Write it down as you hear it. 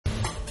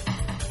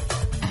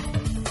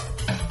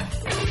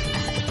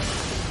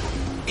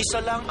Isa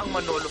lang ang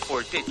Manolo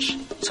Fortich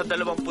sa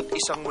 21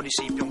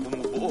 munisipyong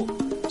bumubuo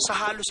sa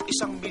halos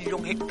 1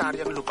 milyong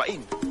hektaryang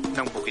lupain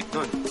ng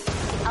Bukidnon.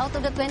 Out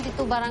of the 22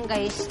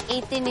 barangays,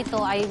 18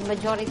 nito ay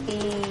majority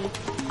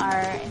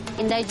are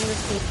indigenous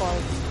people.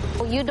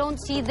 You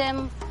don't see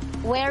them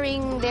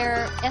wearing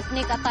their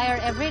ethnic attire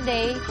every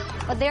day,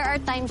 but there are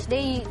times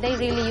they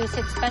really use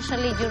it,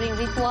 especially during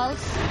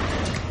rituals.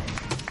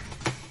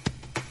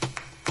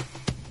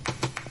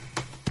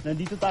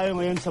 Nandito tayo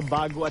ngayon sa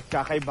bago at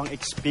kakaibang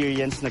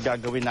experience na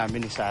gagawin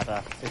namin ni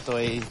Sarah. Ito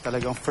ay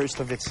talagang first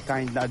of its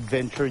kind na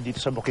adventure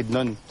dito sa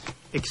Bukidnon.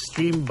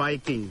 Extreme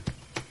biking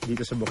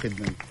dito sa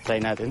Bukidnon.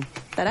 Try natin.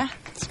 Tara.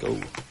 Let's go.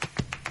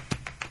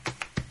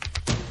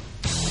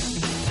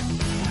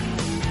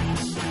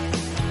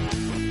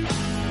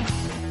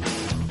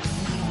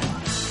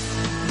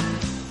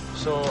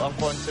 So, ang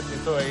concept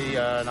nito ay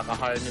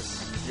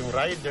naka-harness yung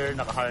rider,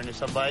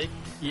 naka-harness sa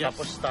bike. Yes.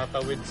 Tapos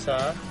tatawid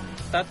sa...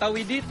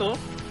 Tatawid dito.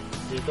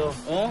 Dito.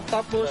 Oh,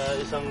 tapos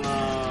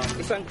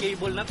isang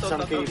cable na to.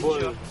 Isang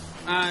cable.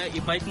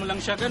 I-bike mo lang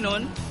siya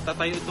ganun.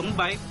 Tatayo itong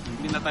bike.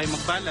 Hindi na tayo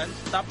mag-balance.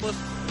 Tapos,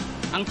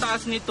 ang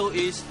taas nito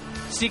is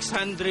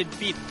 600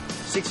 feet.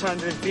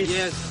 600 feet?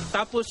 Yes.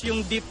 Tapos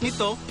yung deep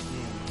nito,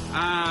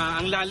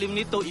 ang lalim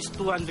nito is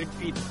 200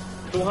 feet.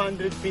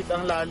 200 feet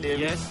ang lalim?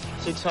 Yes.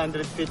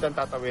 600 feet ang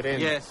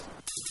tatawirin? Yes.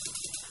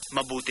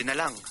 Mabuti na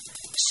lang,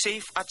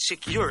 safe at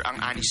secure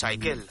ang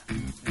Anicycle.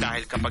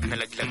 Dahil kapag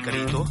nalaglag ka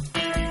rito,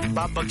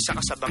 babagsak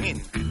ka sa bangin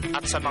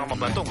at sa mga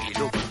mabatong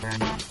ilog.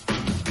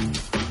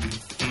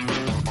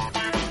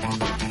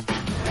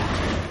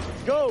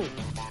 Go!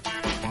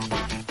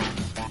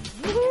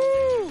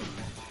 Woohoo!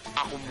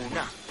 Ako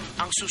muna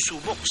ang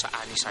susubok sa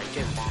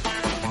Anicycle.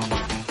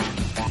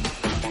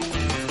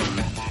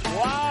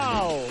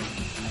 Wow!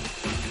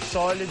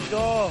 Solid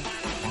to!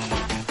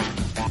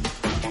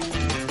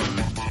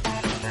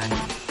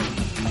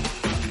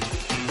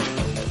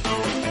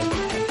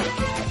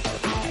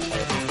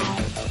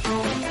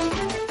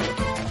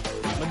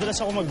 Madalas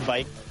ako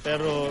mag-bike,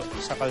 pero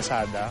sa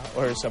kalsada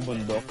or sa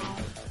bundok.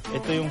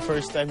 Ito yung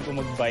first time ko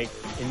mag-bike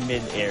in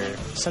mid-air.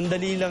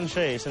 Sandali lang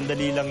siya eh.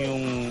 Sandali lang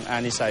yung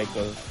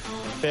Anicycle.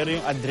 Pero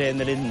yung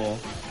adrenaline mo,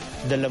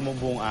 dala mo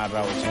buong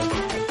araw.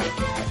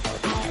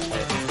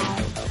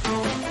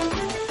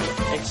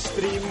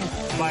 Extreme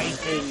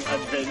biking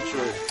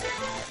adventure.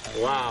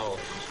 Wow.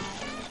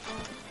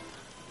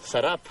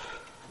 Sarap.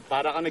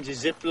 Para ka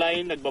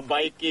nagsi-zipline,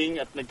 nagba-biking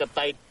at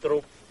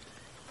nagta-tightrope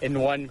in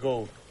one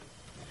go.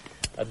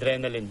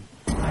 Adrenaline.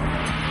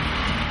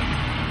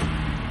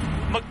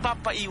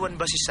 Magpapaiwan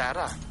ba si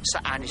Sarah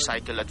sa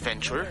Anicycle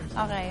adventure?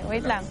 Okay,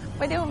 wait lang.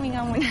 Pwede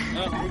huminga muna.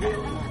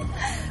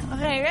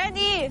 Okay,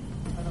 ready?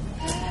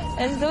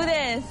 Let's do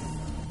this.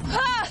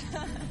 Ha!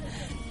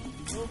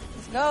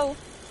 Let's go.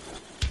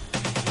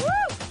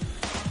 Woo!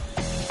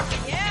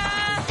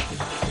 Yeah!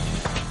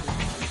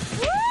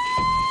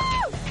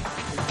 Woo!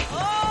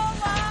 Oh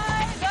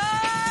my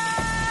God!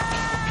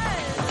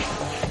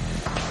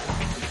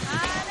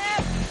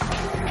 Hanep!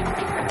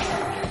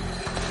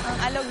 Ang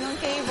alog ng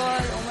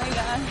cable. Oh my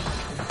God.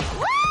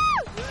 Woo!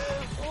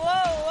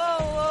 Wow, wow,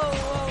 wow, wow,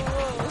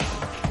 wow.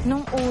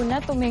 Nung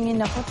una, tumingin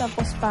ako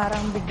tapos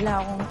parang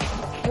bigla akong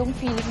yung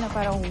feeling na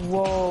parang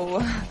wow.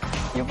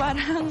 Yung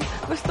parang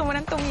gusto mo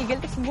nang tumigil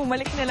tapos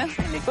bumalik na lang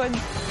sa likod.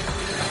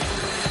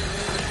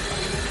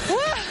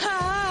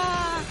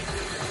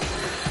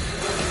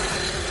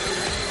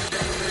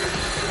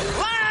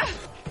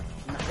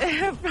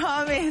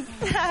 Promise.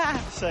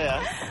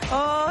 Saya.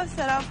 Oh,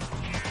 sarap.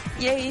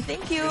 Yay,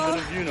 thank you. Ganda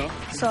ng view, no?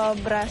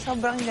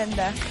 Sobrang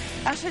ganda.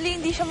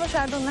 Actually, hindi siya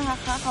masyadong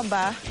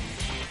nakakakaba.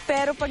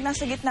 Pero pag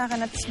nasa gitna ka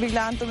na, tapos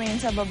bigla kang tumingin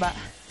sa baba.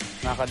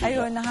 Nakakalula.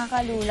 Ayun,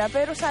 nakakalula.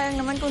 Pero sayang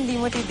naman kung di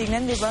mo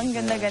titignan, di ba? Ang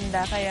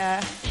ganda-ganda, kaya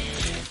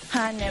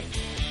hanep.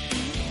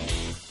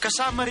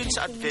 Kasama rin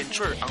sa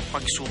adventure ang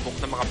pagsubok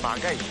ng mga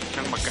bagay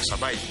ng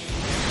magkasabay.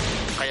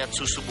 Kaya't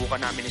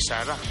susubukan namin ni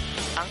Sarah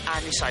ang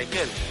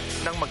Anicycle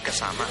ng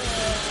magkasama.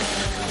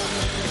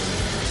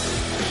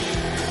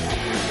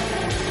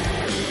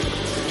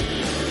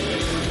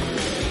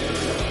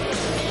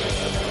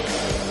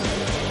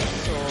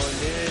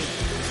 Solid.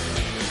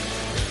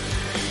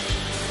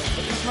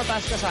 Ba't mas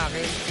mataas ka sa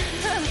akin?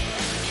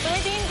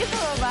 Tumitingin ka sa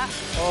baba.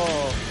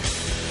 Oo.